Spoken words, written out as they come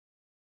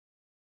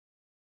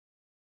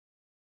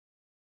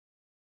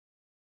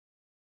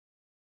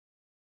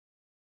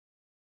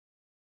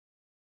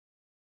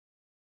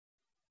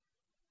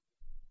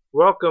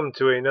Welcome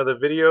to another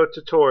video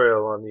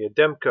tutorial on the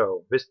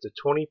Ademco Vista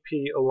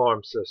 20p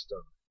alarm system.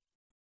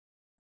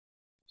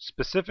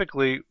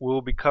 Specifically, we'll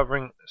be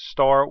covering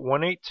star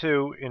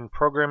 182 in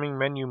programming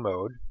menu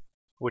mode,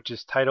 which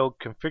is titled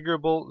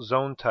Configurable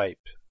Zone Type.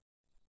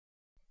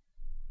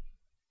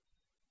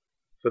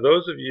 For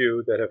those of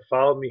you that have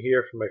followed me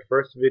here from my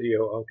first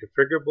video on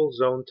configurable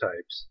zone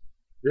types,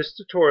 this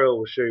tutorial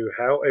will show you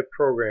how I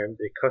programmed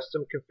a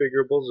custom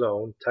configurable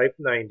zone type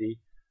 90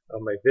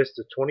 on my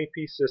Vista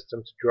 20p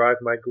system to drive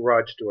my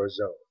garage door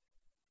zone.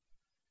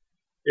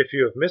 If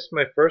you have missed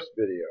my first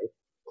video,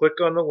 click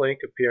on the link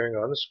appearing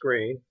on the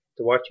screen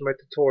to watch my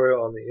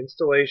tutorial on the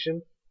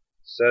installation,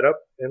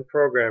 setup, and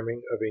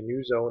programming of a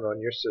new zone on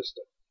your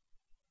system.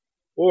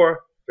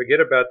 Or forget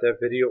about that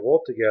video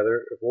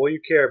altogether if all you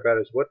care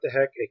about is what the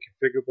heck a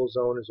configurable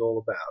zone is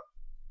all about.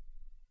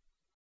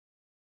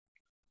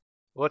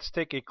 Let's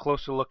take a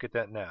closer look at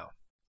that now.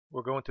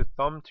 We're going to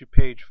thumb to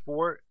page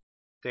 4-11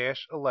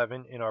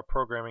 in our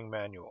programming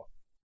manual.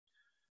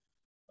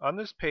 On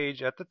this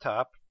page at the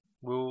top,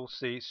 we will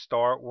see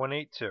star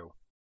 182.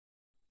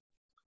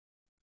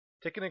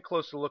 Taking a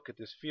closer look at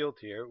this field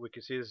here, we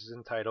can see this is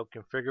entitled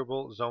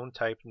Configurable Zone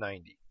Type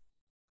 90.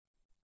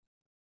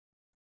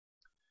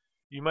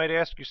 You might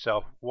ask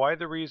yourself, why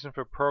the reason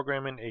for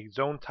programming a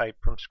zone type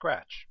from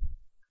scratch?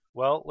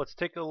 Well, let's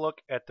take a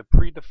look at the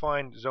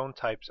predefined zone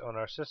types on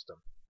our system.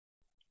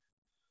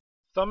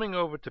 Thumbing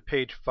over to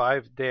page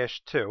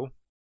 5-2,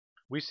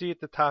 we see at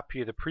the top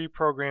here the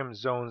pre-programmed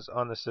zones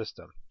on the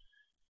system.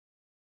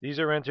 These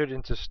are entered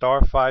into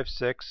star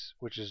 5-6,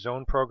 which is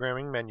zone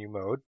programming menu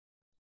mode,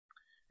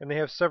 and they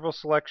have several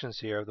selections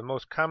here of the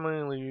most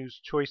commonly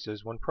used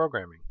choices when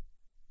programming.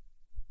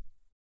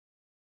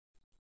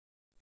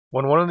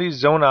 When one of these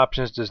zone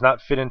options does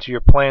not fit into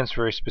your plans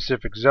for a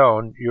specific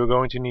zone, you are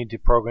going to need to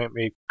program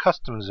a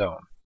custom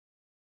zone.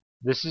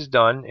 This is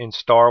done in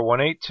star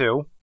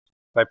 182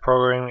 by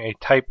programming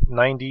a type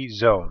 90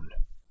 zone.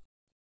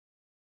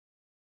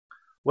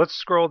 Let's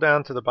scroll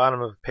down to the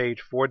bottom of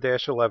page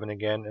 4-11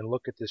 again and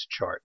look at this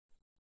chart.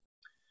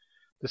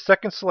 The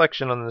second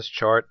selection on this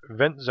chart,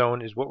 Vent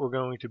Zone, is what we're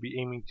going to be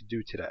aiming to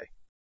do today.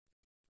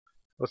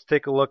 Let's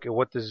take a look at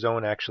what this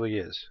zone actually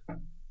is.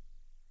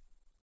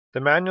 The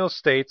manual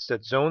states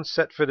that zones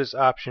set for this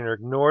option are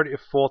ignored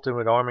if faulted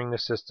when arming the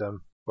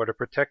system, but are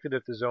protected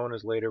if the zone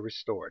is later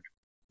restored.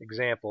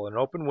 Example, an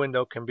open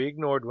window can be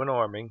ignored when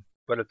arming,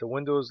 but if the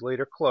window is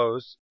later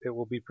closed, it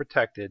will be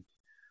protected.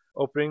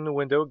 Opening the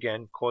window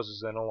again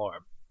causes an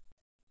alarm.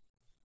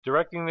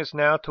 Directing this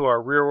now to our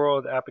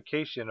real-world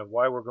application of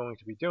why we're going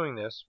to be doing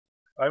this,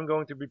 I'm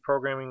going to be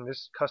programming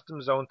this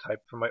custom zone type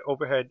for my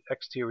overhead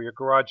exterior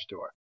garage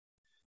door.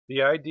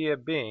 The idea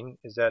being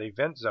is that a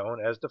vent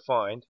zone, as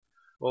defined,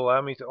 will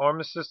allow me to arm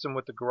the system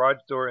with the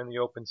garage door in the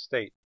open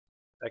state.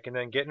 I can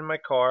then get in my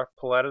car,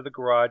 pull out of the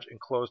garage, and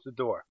close the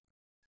door.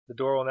 The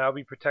door will now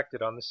be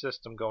protected on the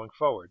system going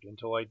forward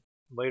until I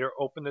later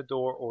open the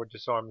door or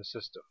disarm the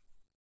system.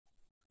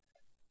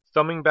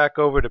 Thumbing back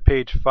over to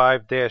page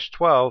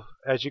 5-12,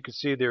 as you can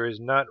see, there is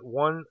not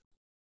one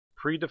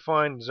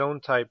predefined zone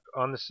type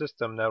on the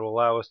system that will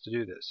allow us to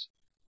do this.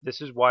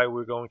 This is why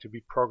we're going to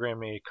be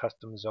programming a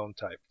custom zone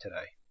type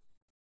today.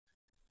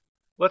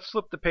 Let's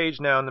flip the page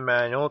now in the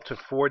manual to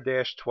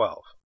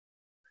 4-12.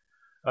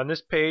 On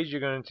this page, you're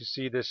going to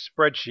see this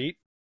spreadsheet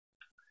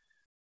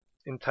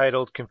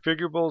entitled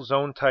Configurable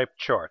Zone Type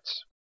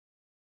Charts.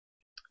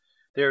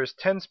 There is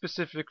 10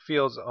 specific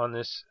fields on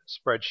this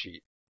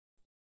spreadsheet.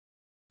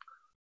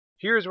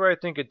 Here's where I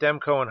think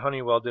Ademco and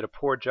Honeywell did a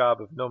poor job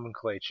of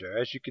nomenclature.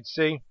 As you can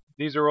see,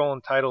 these are all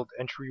entitled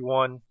Entry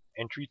 1,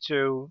 Entry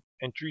 2,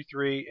 Entry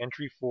 3,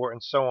 Entry 4,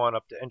 and so on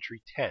up to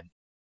Entry 10.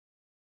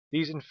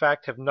 These in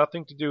fact have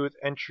nothing to do with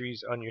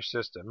entries on your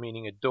system,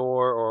 meaning a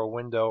door or a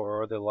window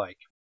or the like.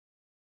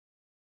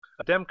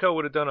 Ademco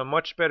would have done a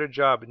much better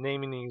job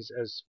naming these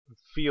as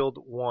Field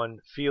 1,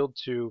 Field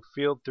 2,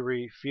 Field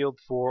 3, Field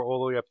 4, all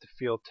the way up to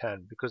Field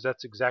 10, because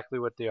that's exactly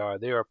what they are.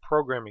 They are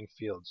programming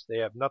fields. They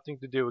have nothing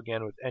to do,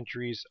 again, with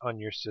entries on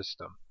your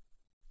system.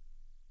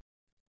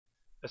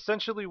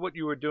 Essentially what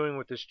you are doing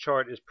with this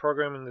chart is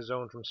programming the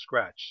zone from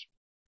scratch.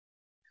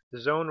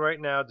 The zone right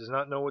now does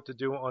not know what to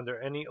do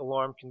under any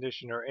alarm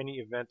condition or any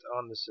event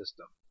on the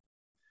system.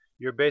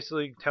 You're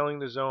basically telling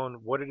the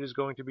zone what it is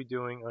going to be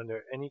doing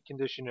under any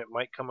condition it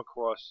might come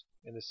across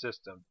in the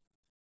system,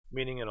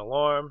 meaning an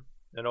alarm,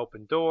 an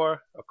open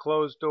door, a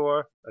closed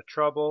door, a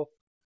trouble,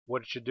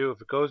 what it should do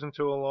if it goes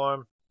into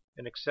alarm,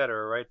 and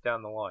etc. right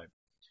down the line.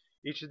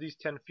 Each of these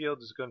 10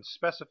 fields is going to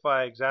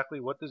specify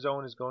exactly what the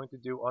zone is going to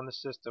do on the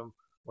system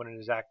when it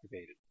is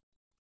activated.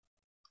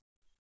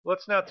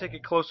 Let's now take a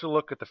closer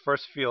look at the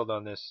first field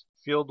on this,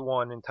 Field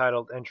 1,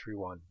 entitled Entry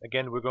 1.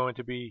 Again, we're going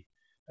to be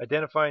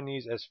identifying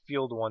these as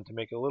Field 1 to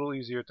make it a little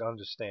easier to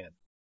understand.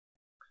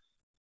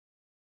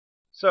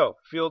 So,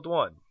 Field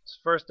 1 is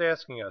first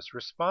asking us,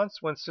 response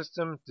when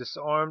system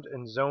disarmed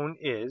and zone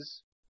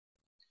is,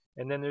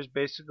 and then there's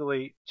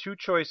basically two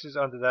choices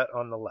under that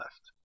on the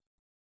left.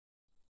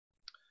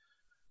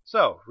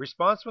 So,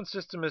 response when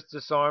system is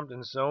disarmed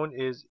and zone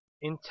is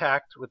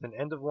intact with an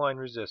end-of-line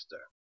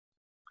resistor.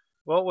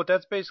 Well, what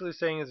that's basically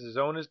saying is the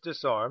zone is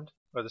disarmed,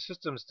 or the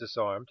system's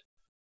disarmed,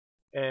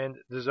 and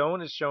the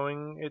zone is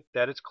showing it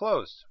that it's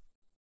closed.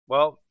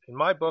 Well, in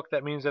my book,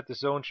 that means that the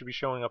zone should be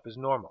showing up as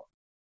normal.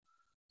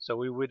 So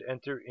we would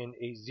enter in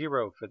a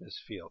 0 for this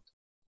field.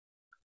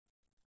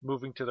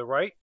 Moving to the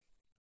right,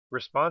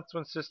 response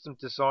when system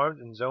disarmed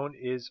and zone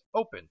is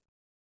open.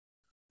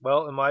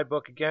 Well, in my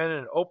book, again,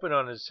 an open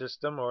on the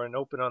system or an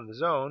open on the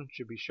zone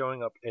should be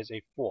showing up as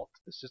a fault.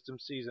 The system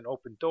sees an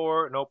open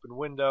door, an open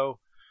window,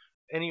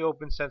 any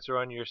open sensor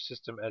on your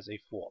system as a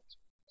fault.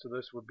 So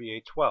this would be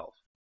a 12.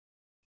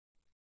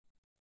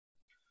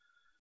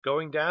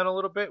 Going down a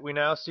little bit, we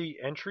now see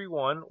entry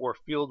 1, or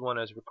field 1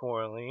 as we're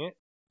calling it,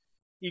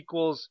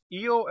 equals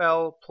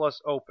EOL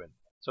plus open.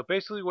 So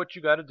basically what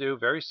you got to do,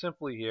 very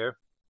simply here,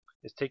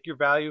 is take your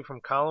value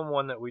from column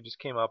 1 that we just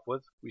came up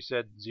with. We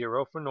said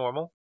 0 for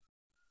normal,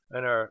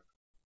 and our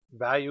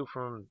value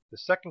from the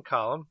second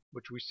column,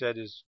 which we said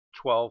is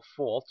 12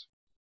 fault,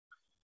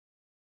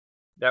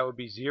 that would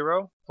be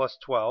 0 plus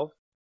 12.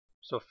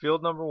 So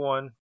field number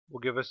 1 will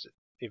give us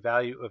a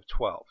value of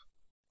 12.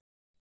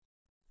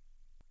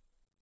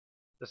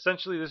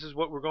 Essentially, this is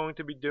what we're going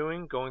to be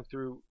doing, going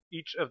through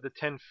each of the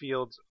 10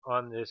 fields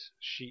on this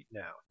sheet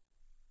now.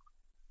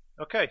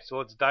 Okay, so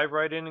let's dive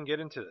right in and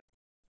get into it.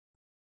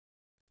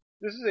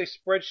 This is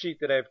a spreadsheet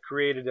that I've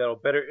created that will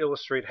better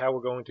illustrate how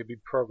we're going to be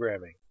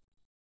programming.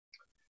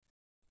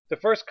 The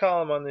first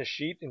column on this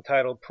sheet,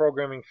 entitled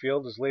Programming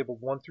Field, is labeled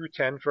 1 through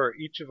 10 for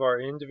each of our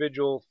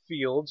individual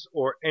fields,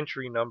 or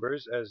entry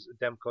numbers as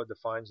Ademco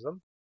defines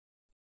them.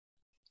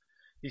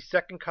 The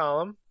second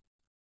column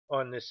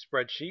on this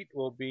spreadsheet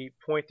will be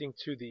pointing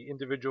to the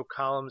individual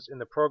columns in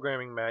the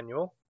programming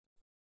manual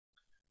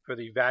for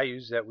the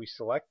values that we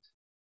select.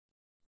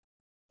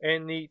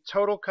 And the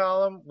total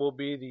column will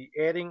be the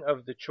adding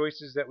of the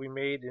choices that we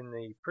made in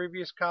the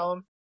previous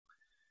column.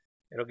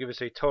 It'll give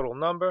us a total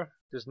number.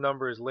 This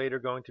number is later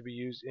going to be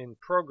used in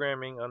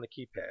programming on the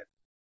keypad.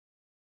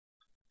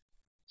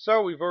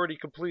 So we've already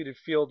completed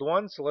field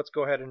 1, so let's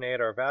go ahead and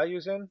add our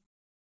values in.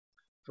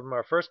 From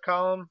our first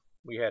column,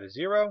 we had a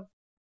 0.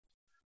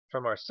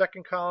 From our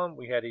second column,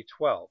 we had a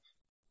 12.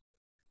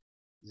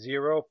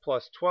 0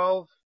 plus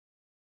 12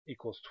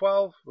 equals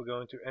 12. We're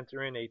going to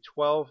enter in a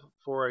 12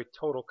 for a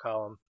total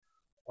column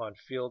on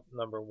field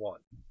number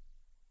 1.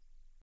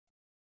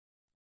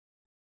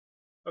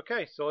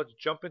 Okay, so let's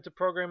jump into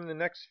programming the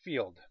next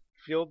field,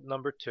 field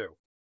number 2.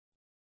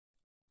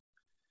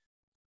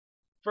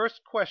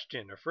 First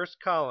question, or first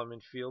column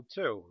in field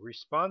 2,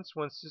 response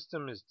when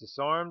system is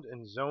disarmed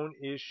and zone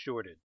is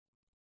shorted.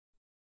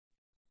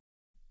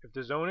 If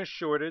the zone is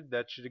shorted,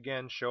 that should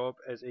again show up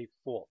as a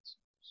fault.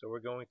 So we're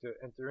going to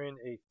enter in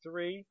a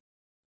 3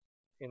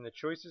 in the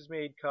choices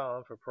made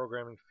column for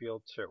programming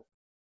field 2.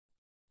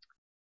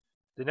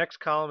 The next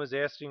column is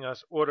asking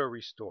us auto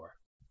restore.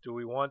 Do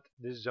we want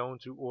this zone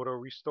to auto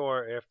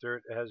restore after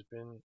it has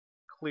been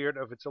cleared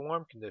of its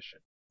alarm condition?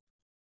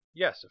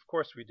 Yes, of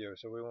course we do.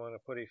 So we want to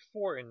put a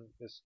 4 in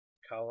this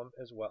column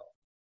as well.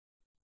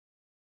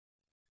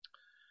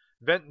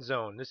 Vent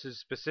zone. This is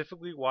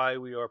specifically why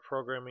we are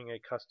programming a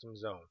custom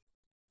zone.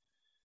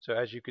 So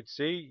as you could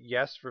see,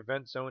 yes for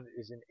vent zone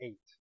is an 8.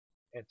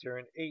 Enter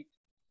an 8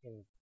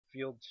 in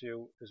field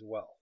 2 as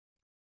well.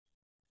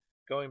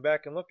 Going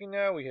back and looking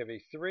now, we have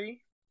a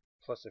 3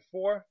 plus a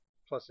 4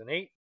 plus an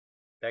 8.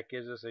 That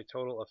gives us a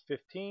total of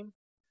 15.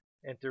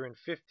 Enter in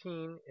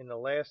 15 in the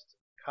last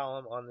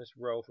column on this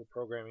row for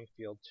programming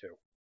field 2.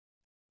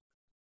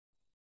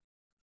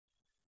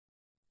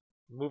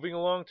 Moving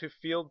along to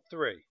field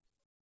 3.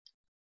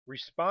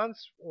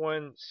 Response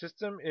when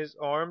system is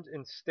armed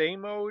in stay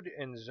mode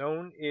and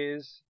zone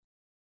is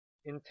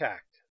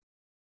intact.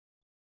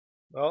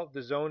 Well,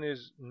 the zone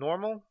is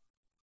normal.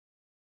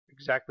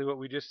 Exactly what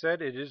we just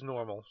said. It is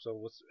normal. So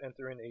let's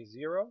enter in a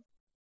 0.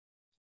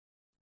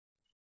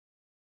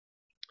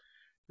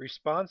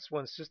 Response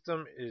when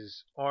system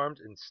is armed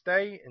in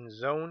stay and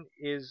zone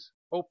is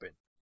open.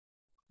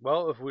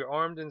 Well, if we're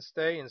armed in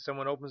stay and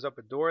someone opens up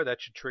a door,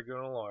 that should trigger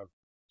an alarm.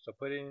 So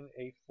put in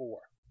a 4.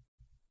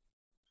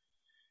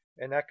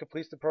 And that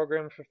completes the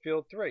program for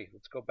field 3.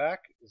 Let's go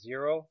back.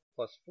 0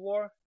 plus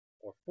 4,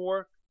 or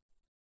 4,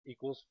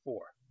 equals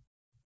 4.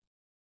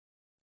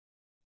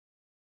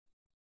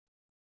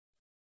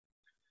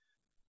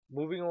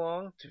 Moving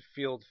along to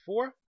field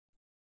 4.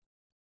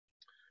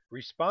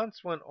 Response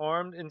when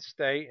armed in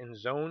stay and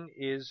zone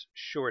is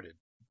shorted.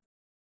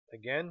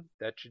 Again,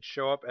 that should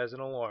show up as an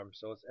alarm.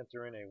 So let's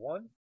enter in a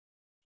 1.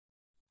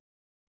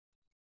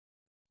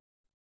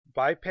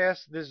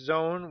 Bypass this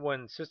zone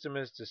when system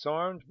is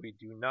disarmed. We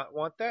do not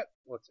want that.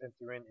 Let's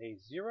enter in a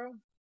 0.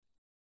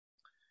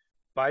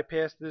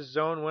 Bypass this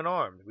zone when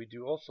armed. We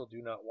also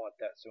do not want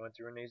that. So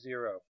enter in a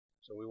 0.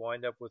 So we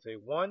wind up with a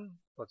 1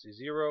 plus a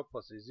 0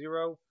 plus a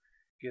 0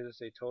 gives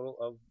us a total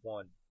of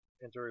 1.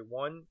 Enter a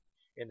 1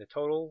 in the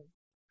total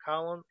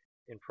column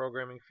in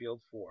programming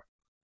field 4.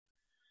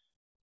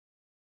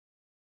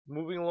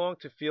 Moving along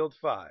to field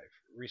 5.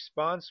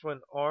 Response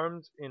when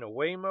armed in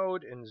away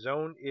mode and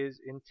zone is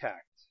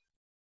intact.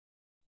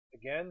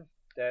 Again,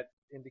 that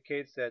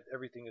indicates that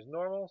everything is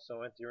normal,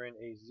 so enter in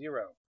a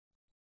 0.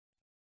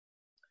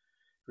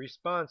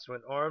 Response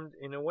when armed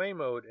in away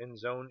mode and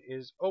zone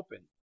is open.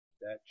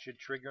 That should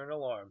trigger an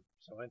alarm,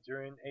 so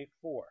enter in a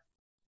 4.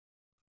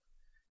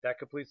 That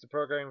completes the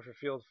programming for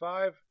field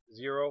 5.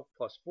 0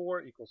 plus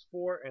 4 equals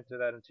 4. Enter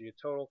that into your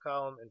total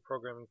column in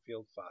programming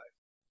field 5.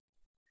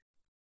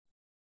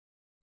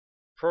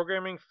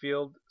 Programming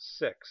field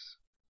 6.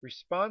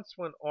 Response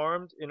when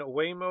armed in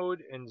away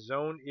mode and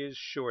zone is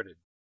shorted.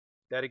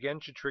 That again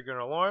should trigger an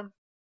alarm.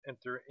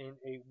 Enter in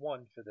a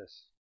 1 for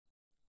this.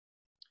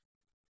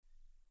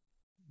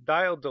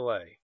 Dial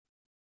delay.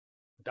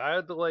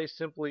 Dial delay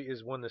simply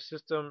is when the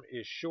system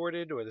is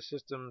shorted or the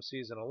system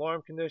sees an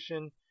alarm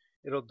condition.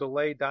 It'll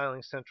delay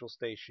dialing central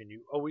station.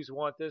 You always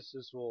want this.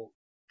 This will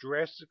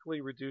drastically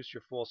reduce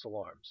your false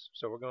alarms.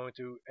 So we're going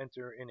to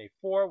enter in a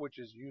 4, which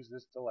is use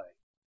this delay.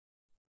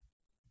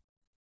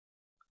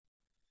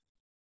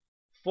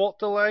 Fault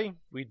delay.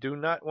 We do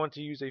not want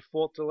to use a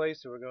fault delay,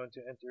 so we're going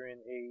to enter in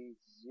a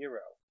 0.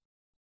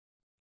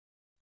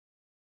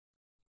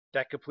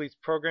 That completes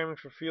programming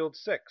for field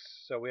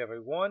 6. So we have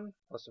a 1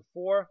 plus a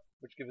 4,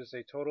 which gives us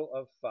a total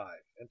of 5.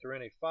 Enter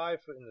in a 5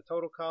 in the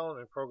total column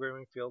in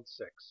programming field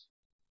 6.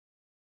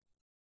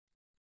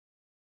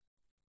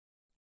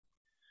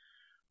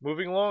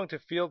 Moving along to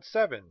field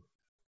 7.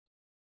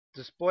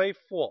 Display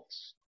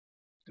faults.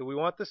 Do we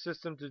want the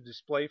system to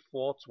display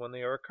faults when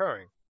they are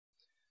occurring?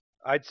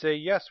 I'd say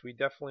yes, we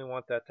definitely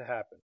want that to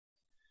happen.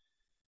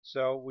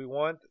 So we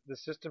want the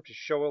system to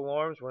show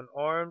alarms when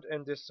armed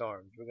and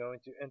disarmed. We're going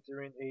to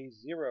enter in a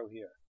 0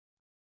 here.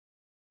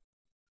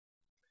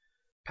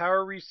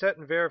 Power reset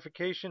and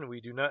verification. We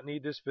do not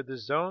need this for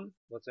this zone.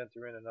 Let's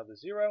enter in another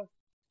 0.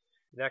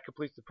 And that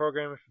completes the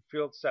programming for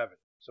field 7.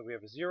 So we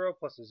have a 0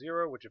 plus a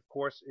 0, which of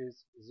course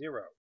is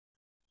 0.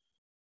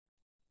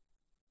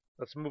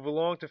 Let's move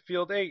along to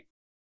field 8.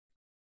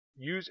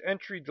 Use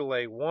entry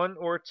delay 1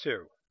 or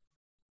 2.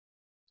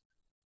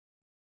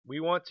 We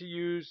want to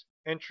use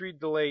entry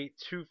delay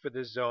 2 for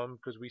this zone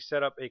because we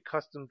set up a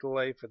custom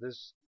delay for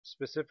this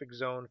specific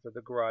zone for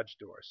the garage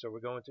door. So we're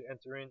going to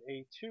enter in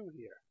a 2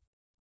 here.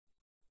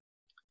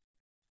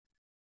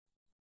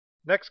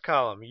 Next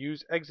column,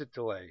 use exit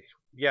delay.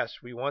 Yes,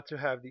 we want to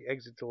have the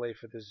exit delay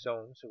for this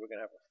zone, so we're going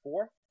to have a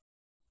 4.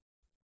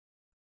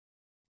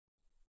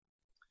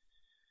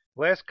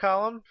 Last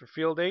column for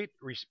field 8,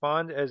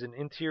 respond as an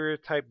interior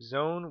type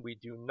zone. We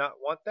do not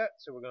want that,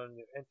 so we're going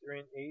to enter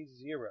in a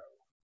 0.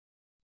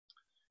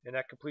 And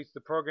that completes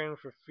the programming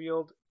for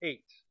field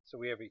 8. So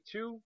we have a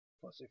 2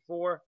 plus a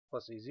 4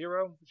 plus a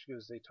 0, which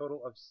gives us a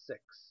total of 6.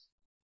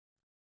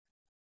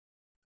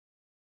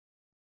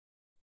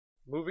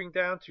 Moving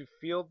down to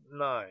field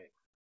 9.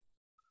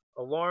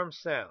 Alarm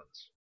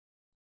sounds.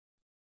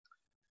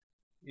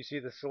 You see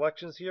the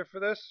selections here for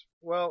this?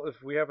 Well,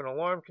 if we have an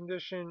alarm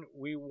condition,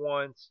 we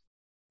want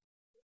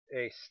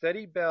a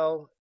steady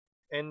bell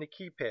and the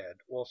keypad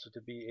also to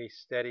be a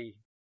steady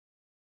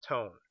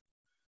tone.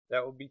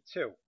 That would be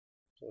 2.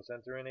 So let's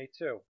enter in a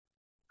 2.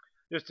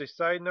 Just a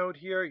side note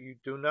here, you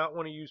do not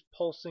want to use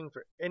pulsing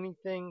for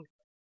anything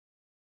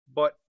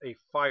but a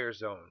fire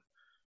zone.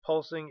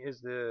 Pulsing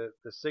is the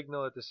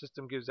signal that the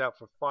system gives out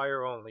for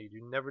fire only.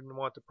 You never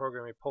want to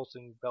program a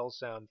pulsing bell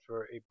sound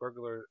for a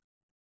burglar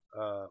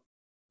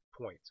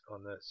point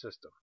on the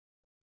system.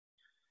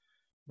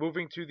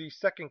 Moving to the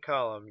second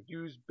column,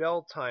 use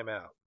Bell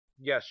Timeout.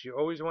 Yes, you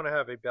always want to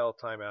have a Bell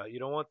Timeout. You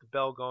don't want the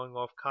bell going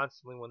off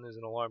constantly when there's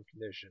an alarm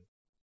condition.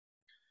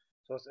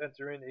 So let's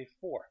enter in a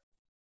 4.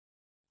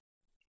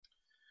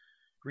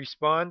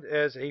 Respond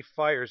as a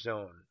fire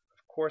zone.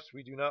 Of course,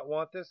 we do not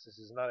want this. This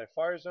is not a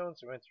fire zone,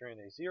 so enter in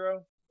a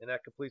 0. And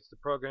that completes the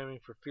programming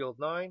for field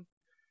 9.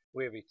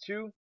 We have a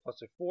 2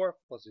 plus a 4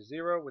 plus a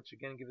 0, which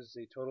again gives us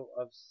a total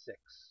of 6.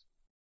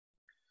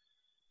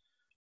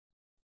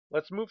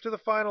 Let's move to the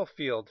final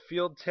field,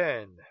 field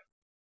 10.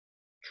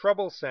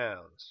 Trouble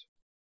sounds.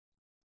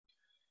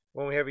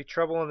 When we have a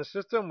trouble in the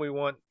system, we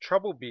want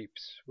trouble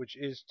beeps, which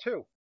is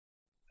 2.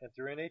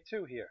 Enter in a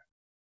 2 here.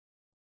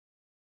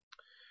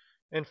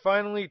 And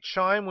finally,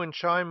 chime when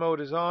chime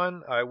mode is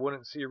on. I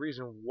wouldn't see a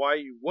reason why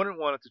you wouldn't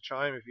want it to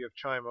chime if you have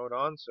chime mode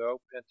on, so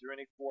enter in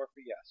a 4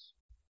 for yes.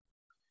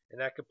 And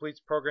that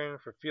completes programming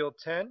for field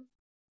 10.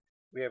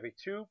 We have a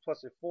 2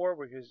 plus a 4,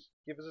 which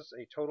gives us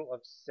a total of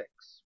 6.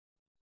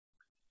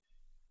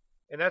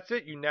 And that's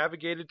it. You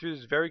navigated through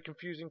this very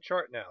confusing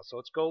chart now. So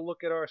let's go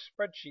look at our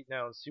spreadsheet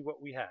now and see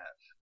what we have.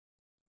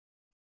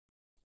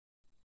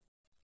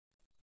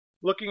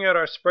 Looking at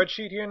our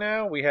spreadsheet here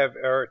now, we have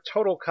our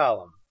total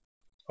column.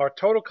 Our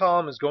total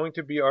column is going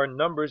to be our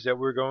numbers that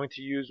we're going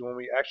to use when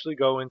we actually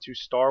go into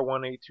star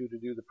 182 to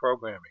do the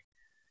programming.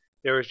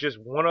 There is just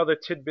one other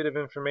tidbit of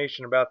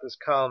information about this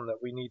column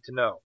that we need to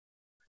know.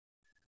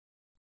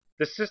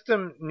 The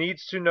system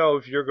needs to know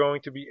if you're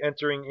going to be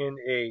entering in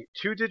a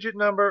 2-digit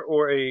number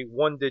or a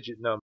 1-digit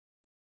number.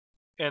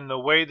 And the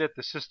way that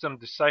the system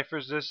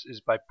deciphers this is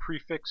by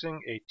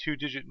prefixing a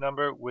 2-digit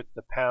number with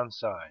the pound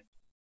sign.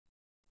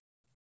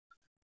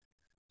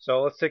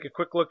 So let's take a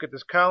quick look at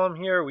this column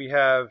here. We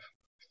have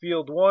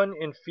field 1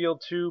 and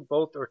field 2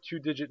 both are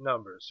 2-digit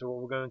numbers. So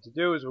what we're going to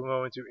do is we're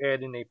going to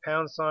add in a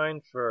pound sign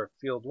for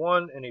field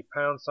 1 and a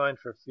pound sign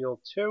for field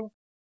 2,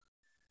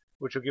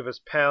 which will give us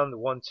pound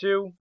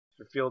 12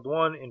 for field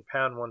 1 and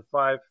pound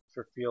 15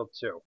 for field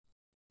 2.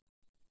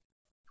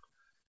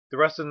 The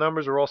rest of the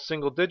numbers are all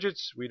single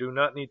digits. We do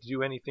not need to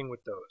do anything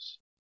with those.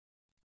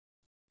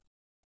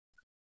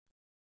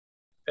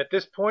 At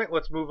this point,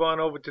 let's move on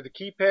over to the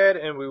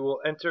keypad and we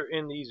will enter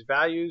in these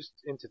values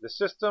into the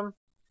system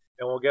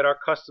and we'll get our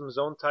custom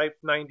zone type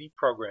 90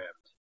 programmed.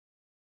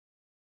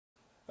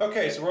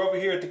 Okay, so we're over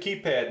here at the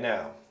keypad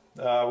now.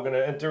 We're going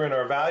to enter in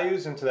our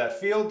values into that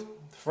field.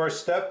 The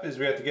first step is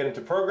we have to get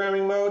into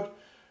programming mode.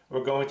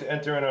 We're going to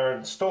enter in our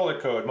installer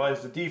code.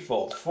 Mine's the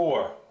default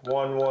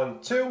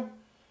 4112,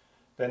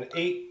 then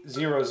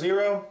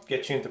 800.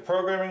 Get you into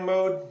programming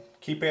mode.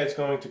 Keypad's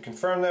going to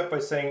confirm that by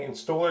saying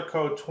installer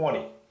code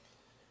 20.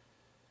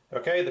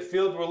 Okay, the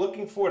field we're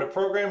looking for to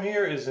program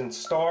here is in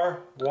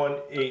star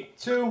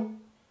 182.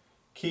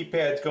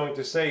 Keypad's going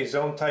to say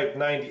zone type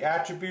 90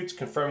 attributes,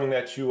 confirming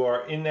that you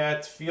are in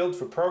that field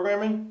for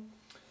programming.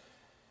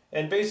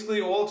 And basically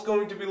all it's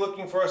going to be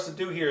looking for us to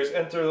do here is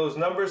enter those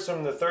numbers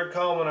from the third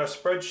column in our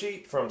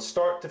spreadsheet from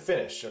start to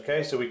finish.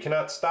 Okay, so we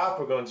cannot stop.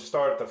 We're going to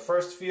start at the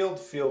first field,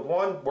 field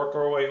 1, work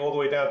our way all the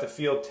way down to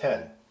field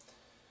 10.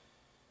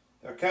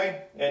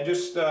 Okay, and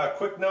just a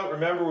quick note,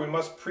 remember we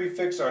must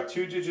prefix our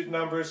 2-digit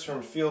numbers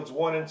from fields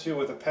 1 and 2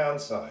 with a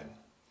pound sign.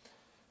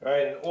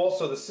 Alright, and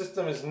also the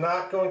system is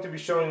not going to be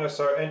showing us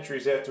our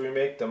entries after we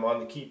make them on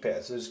the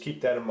keypad, so just keep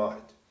that in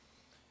mind.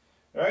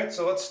 Alright,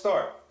 so let's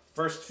start.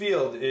 First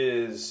field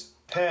is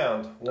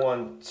pound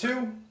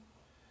 12,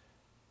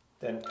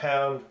 then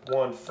pound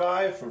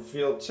 15 from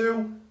field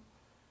 2,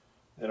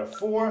 then a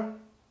 4,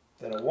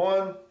 then a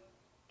 1,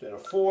 then a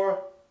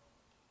 4,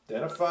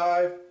 then a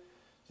 5,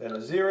 then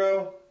a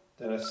 0,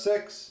 then a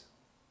 6,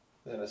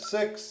 then a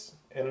 6,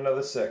 and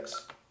another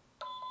 6.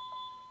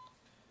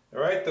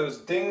 Alright, those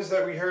dings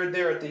that we heard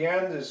there at the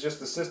end is just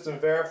the system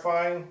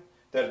verifying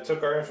that it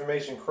took our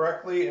information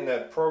correctly and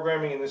that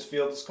programming in this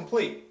field is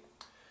complete.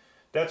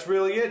 That's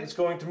really it. It's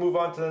going to move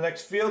on to the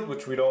next field,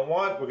 which we don't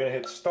want. We're going to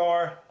hit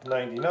star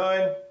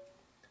 99,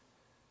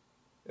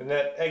 and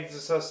that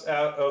exits us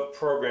out of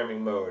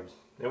programming mode.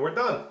 And we're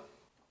done.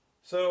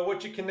 So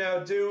what you can now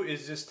do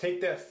is just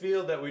take that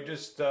field that we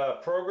just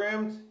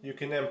programmed. You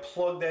can then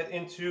plug that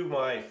into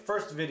my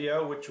first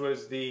video, which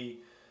was the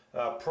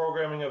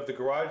programming of the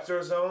garage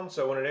door zone.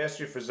 So when it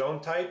asks you for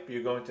zone type,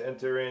 you're going to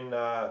enter in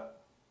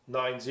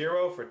 90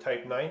 for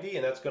type 90,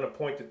 and that's going to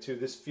point it to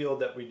this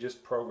field that we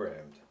just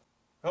programmed.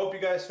 I hope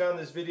you guys found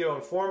this video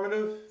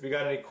informative. If you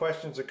got any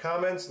questions or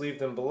comments, leave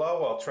them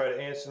below. I'll try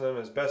to answer them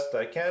as best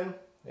I can.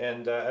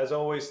 And as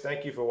always,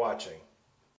 thank you for watching.